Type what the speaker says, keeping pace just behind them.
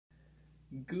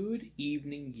Good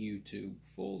evening, YouTube.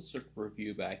 Full circle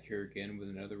review back here again with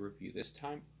another review. This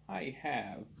time I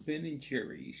have Ben &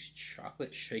 Jerry's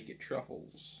Chocolate Shake It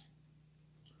Truffles.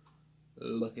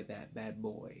 Look at that bad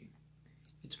boy.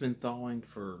 It's been thawing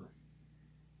for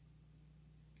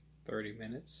 30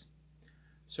 minutes.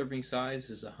 Serving size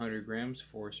is 100 grams,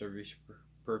 4 servings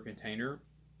per container.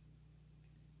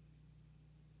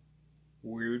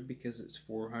 Weird because it's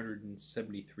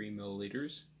 473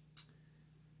 milliliters.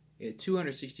 At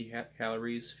 260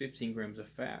 calories, 15 grams of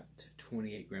fat,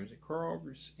 28 grams of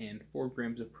carbs, and 4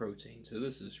 grams of protein. So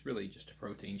this is really just a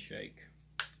protein shake.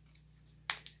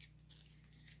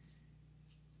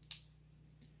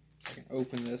 I can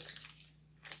open this.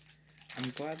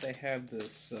 I'm glad they have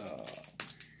this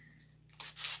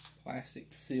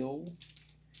plastic seal,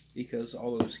 because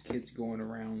all those kids going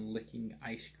around licking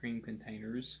ice cream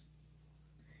containers,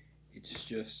 it's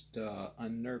just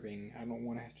unnerving. I don't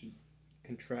want to have to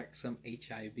contract some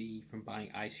HIV from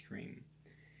buying ice cream.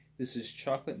 This is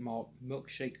chocolate malt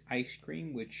milkshake ice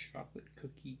cream with chocolate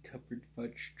cookie covered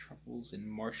fudge truffles and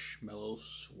marshmallow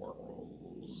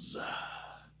swirls.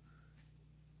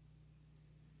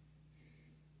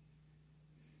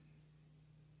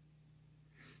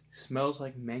 Smells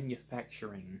like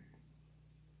manufacturing.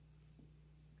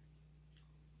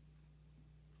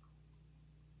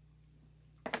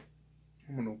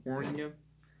 I'm gonna warn you,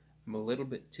 I'm a little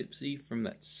bit tipsy from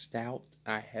that stout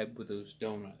I had with those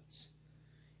donuts.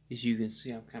 As you can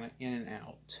see, I'm kind of in and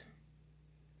out.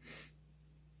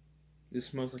 This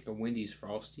smells like a Wendy's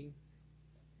Frosty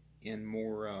in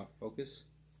more focus.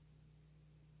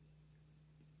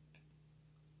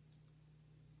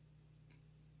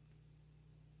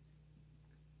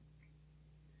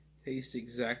 Tastes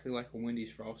exactly like a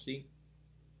Wendy's Frosty.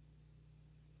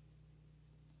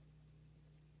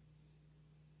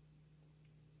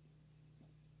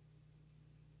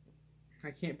 I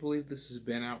can't believe this has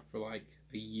been out for like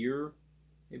a year,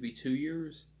 maybe 2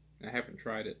 years, and I haven't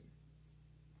tried it.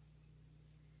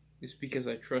 It's because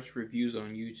I trust reviews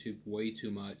on YouTube way too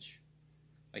much.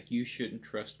 Like, you shouldn't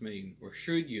trust me, or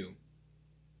should you?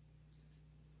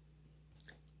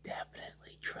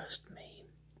 Definitely trust me.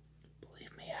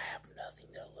 Believe me, I have nothing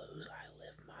to lose. I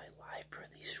live my life for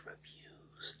these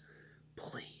reviews.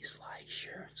 Please like,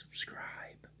 share, and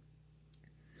subscribe.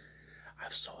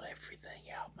 I've sold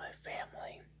everything out, my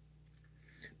family,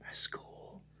 my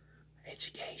school, my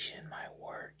education, my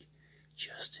work,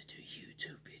 just to do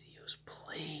YouTube videos.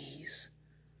 Please,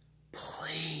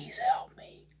 please help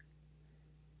me.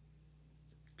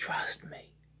 Trust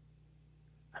me.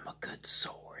 I'm a good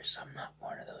source. I'm not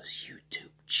one of those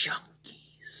YouTube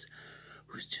junkies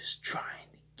who's just trying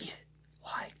to get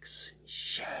likes and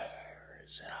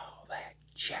shares and all that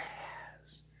jazz.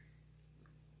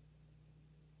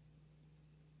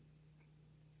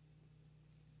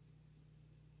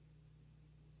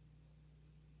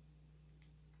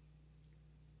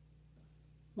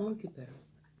 Look at that.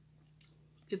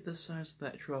 Look at the size of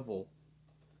that truffle.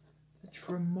 That's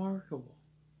remarkable.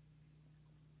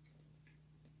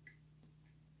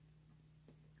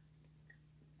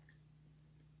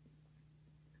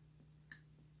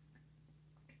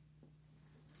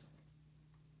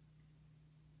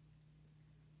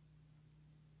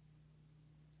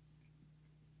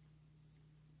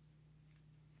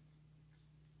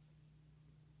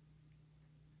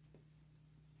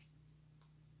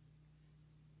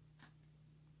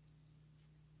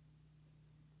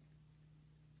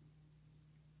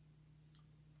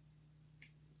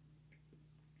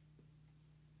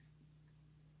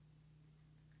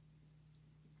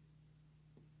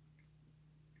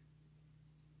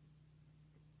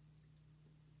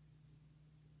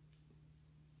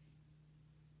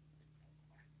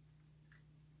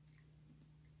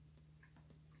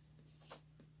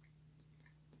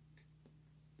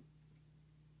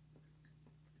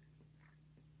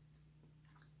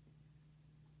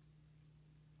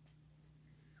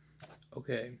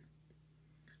 Okay,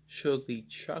 so the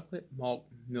chocolate malt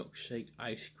milkshake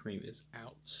ice cream is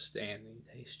outstanding.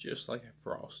 Tastes just like a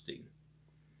Frosty.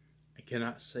 I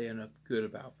cannot say enough good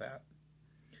about that.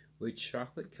 With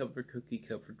chocolate covered cookie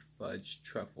covered fudge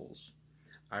truffles.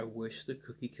 I wish the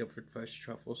cookie covered fudge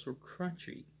truffles were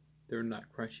crunchy. They're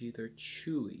not crunchy, they're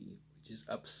chewy, which is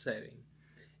upsetting.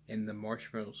 And the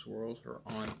marshmallow swirls are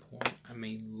on point. I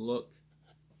mean, look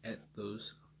at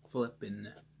those flippin'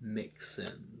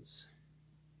 mix-ins.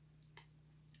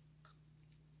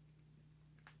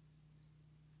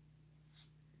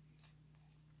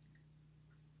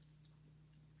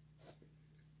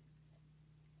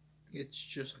 It's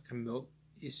just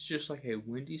like a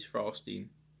Wendy's Frosty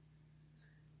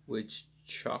with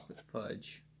chocolate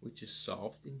fudge which is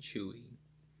soft and chewy,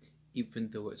 even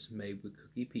though it's made with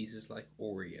cookie pieces like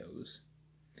Oreos,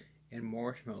 and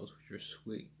marshmallows, which are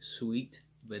sweet,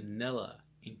 vanilla,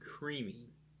 and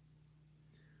creamy,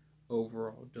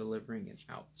 overall delivering an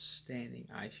outstanding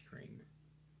ice cream.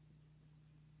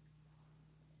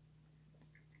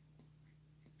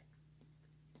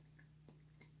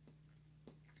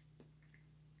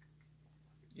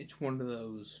 It's one of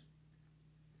those.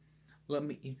 Let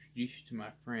me introduce you to my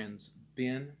friends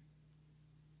Ben,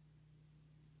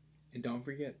 and don't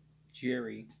forget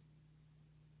Jerry.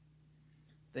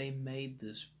 They made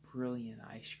this brilliant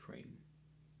ice cream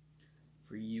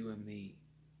for you and me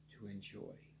to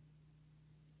enjoy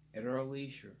at our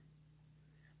leisure,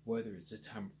 whether it's a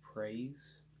time of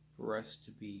praise for us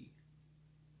to be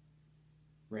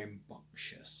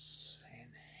rambunctious and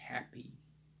happy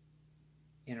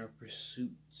in our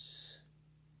pursuits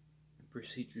and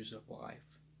procedures of life.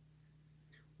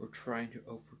 We're trying to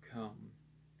overcome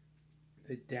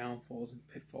the downfalls and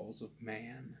pitfalls of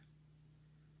man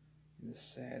in the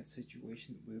sad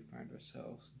situation that we find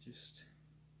ourselves in, just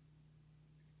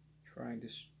trying to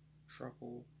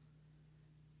struggle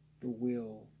the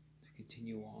will to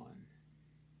continue on.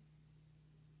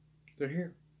 They're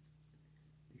here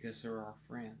because they're our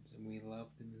friends and we love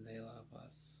them and they love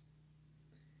us.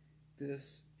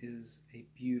 This is a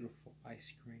beautiful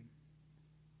ice cream.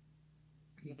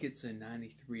 It gets a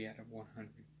 93 out of 100.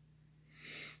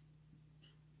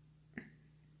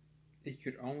 It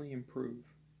could only improve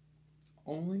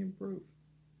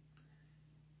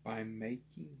by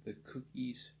making the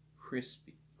cookies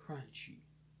crispy, crunchy,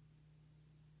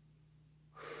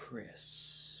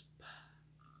 crisp,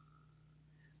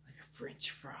 like a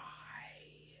French fry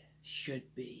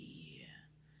should be.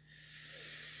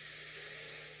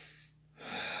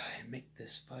 And make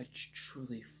this fudge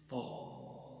truly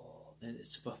full in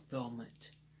its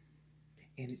fulfillment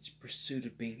in its pursuit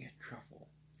of being a truffle.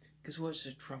 Because what's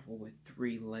a truffle with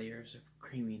 3 layers of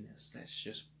creaminess that's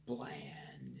just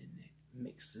bland and it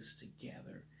mixes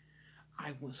together?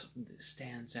 I want something that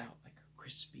stands out like a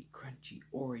crispy, crunchy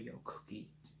Oreo cookie.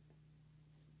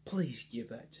 Please give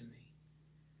that to me.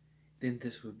 Then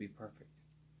this would be perfect.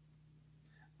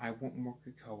 I want more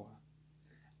cocoa.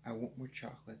 I want more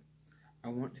chocolate. I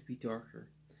want it to be darker.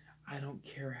 I don't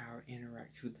care how it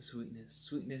interacts with the sweetness.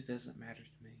 Sweetness doesn't matter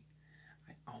to me.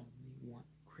 I only want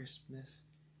crispness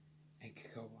and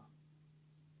cocoa.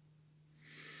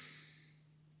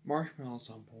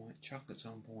 Marshmallows on point, chocolate's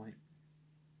on point,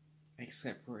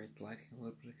 except for it lacking a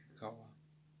little bit of cocoa.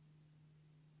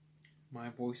 My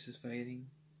voice is fading.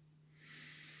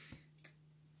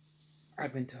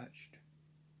 I've been touched.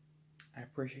 I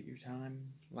appreciate your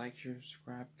time. Like, share,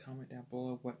 subscribe, comment down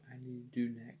below what I need to do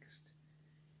next,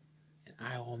 and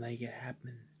I will make it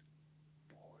happen.